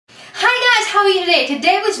how are you today?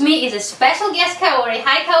 Today with me is a special guest, Kaori.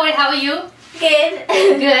 Hi Kaori, how are you? Good.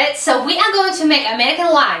 Good. So we are going to make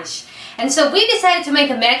American lunch. And so we decided to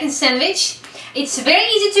make American sandwich. It's very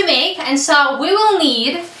easy to make, and so we will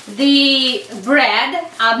need the bread.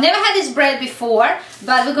 I've never had this bread before,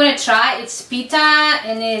 but we're going to try. It's pita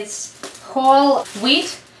and it's whole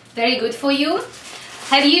wheat. Very good for you.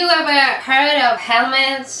 Have you ever heard of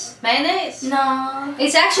Hellmann's mayonnaise? No.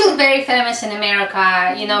 It's actually very famous in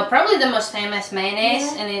America. You know, probably the most famous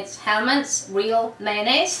mayonnaise, and it's Hellmann's real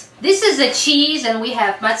mayonnaise. This is the cheese, and we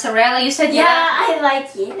have mozzarella. You said I like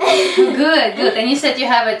it. Good, good. And you said you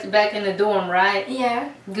have it back in the dorm, right?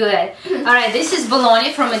 Yeah. Good. All right, this is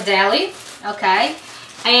bologna from a deli. Okay.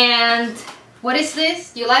 And what is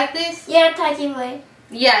this? You like this? Yeah, turkey leg.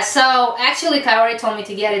 Yeah, so actually Kaori told me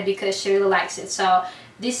to get it because she really likes it. So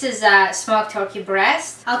this is a smoked turkey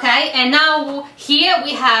breast. Okay, and now here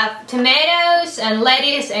we have tomatoes and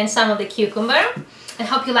lettuce and some of the cucumber. I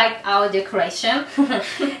hope you like our decoration.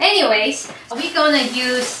 Anyways, we're gonna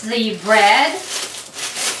use the bread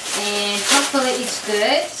and hopefully it's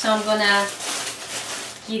good. So I'm gonna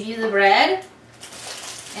give you the bread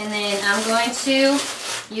and then I'm going to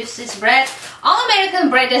use this bread. All American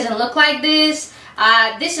bread doesn't look like this.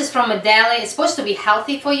 This is from a deli. It's supposed to be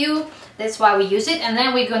healthy for you. That's why we use it. And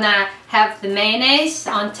then we're gonna have the mayonnaise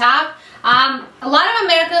on top. A lot of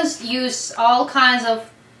Americans use all kinds of,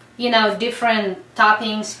 you know, different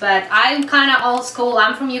toppings, but I'm kind of old school.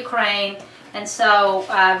 I'm from Ukraine, and so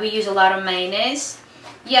we use a lot of mayonnaise.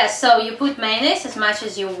 Yes, so you put mayonnaise as much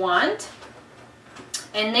as you want.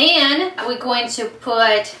 And then we're going to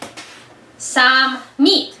put some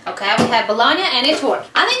meat. Okay, we have bologna and it works.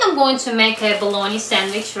 I think I'm going to make a bologna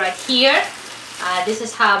sandwich right here. This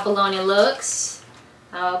is how bologna looks.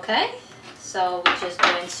 Okay, so we're just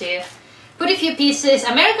going to put a few pieces.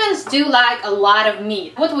 Americans do like a lot of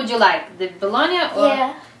meat. What would you like? The bologna or?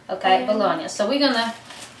 Yeah. Okay, bologna. So we're gonna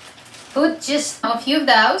put just a few of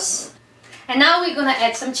those. And now we're gonna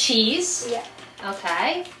add some cheese. Yeah.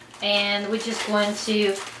 Okay, and we're just going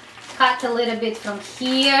to cut a little bit from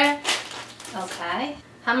here. Okay.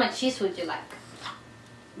 How much cheese would you like?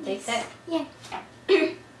 Take that? Yeah.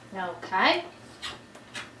 Okay.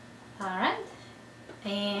 Alright.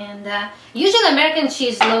 And usually American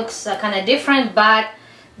cheese looks kind of different, but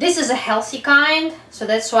this is a healthy kind. So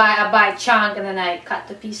that's why I buy a chunk and then I cut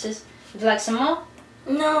the pieces. Would you like some more?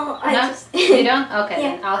 No, I No? just... You don't? Okay,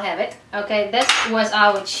 Yeah. then I'll have it. Okay, that was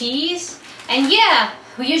our cheese. And yeah,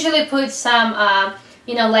 we usually put some,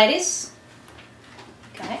 you know, lettuce.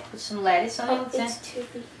 Okay, put some lettuce on it. It's too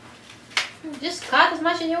big. Just cut as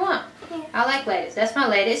much as you want. Yeah. I like lettuce. That's my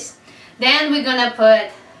lettuce. Then we're gonna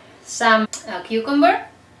put some cucumber.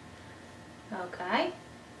 Okay.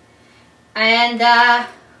 And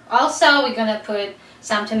also we're gonna put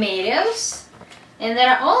some tomatoes. And there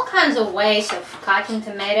are all kinds of ways of cutting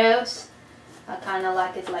tomatoes. I kind of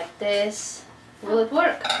like it like this. Will it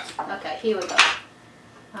work? Okay, here we go.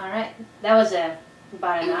 Alright, that was a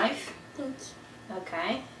butter knife. Thank you.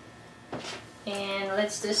 Okay, and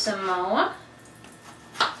let's do some more.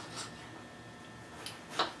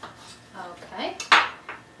 Okay,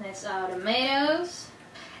 that's our tomatoes.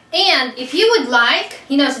 And if you would like,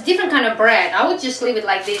 you know, it's a different kind of bread. I would just leave it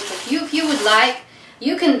like this. But if you would like,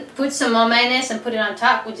 you can put some more mayonnaise and put it on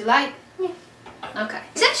top. Would you like? Yeah. Okay.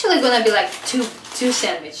 It's actually gonna be like two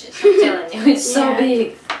sandwiches. I'm telling you, it's so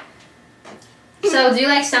big. So, do you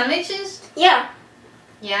like sandwiches? Yeah.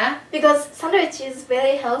 Yeah? Because sandwich is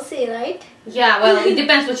very healthy, right? Yeah, well, it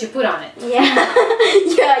depends what you put on it.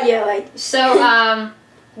 Yeah. yeah, right. So,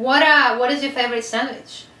 what is your favorite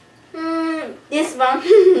sandwich? This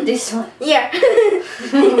one. This one. Yeah.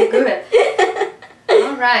 Good.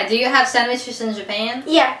 All right. Do you have sandwiches in Japan?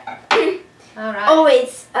 Yeah. All right.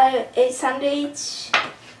 Always a sandwich.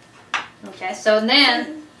 Okay. So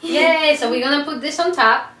then, yay! So we're gonna put this on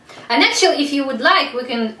top. And actually, if you would like, we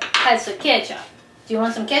can add some ketchup. Do you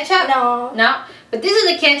want some ketchup? No. No? But this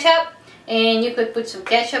is the ketchup, and you could put some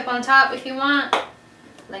ketchup on top if you want.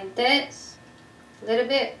 Like this. A little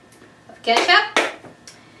bit of ketchup.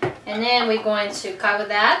 And then we're going to cover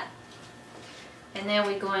that. And then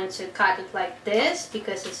we're going to cut it like this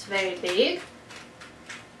because it's very big.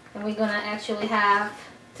 And we're gonna actually have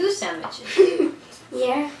 2 sandwiches.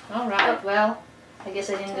 Yeah. Alright, well, I guess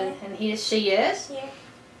I didn't do, and here she is. Yeah.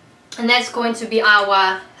 And that's going to be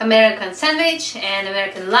our American sandwich and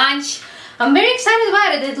American lunch. I'm very excited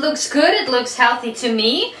about it. It looks good. It looks healthy to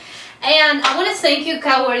me. And I want to thank you,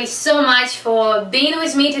 Kaori, so much for being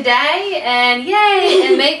with me today. And yay!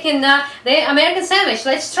 And making the American sandwich.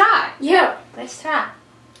 Let's try. Yeah. Let's try.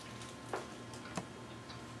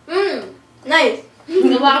 Nice.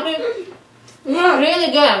 You love it? Yeah.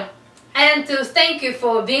 Really good. And to thank you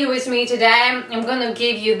for being with me today, I'm gonna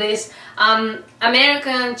give you this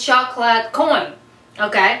American chocolate coin.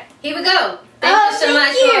 Okay, here we go. Thank you so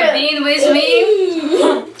much for being with me.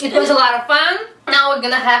 It was a lot of fun. Now we're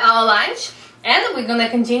gonna have our lunch and we're gonna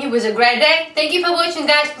continue with a great day. Thank you for watching,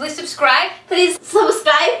 guys. Please subscribe. Please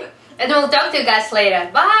subscribe. And we'll talk to you guys later.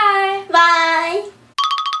 Bye.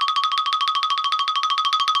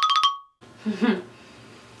 Bye.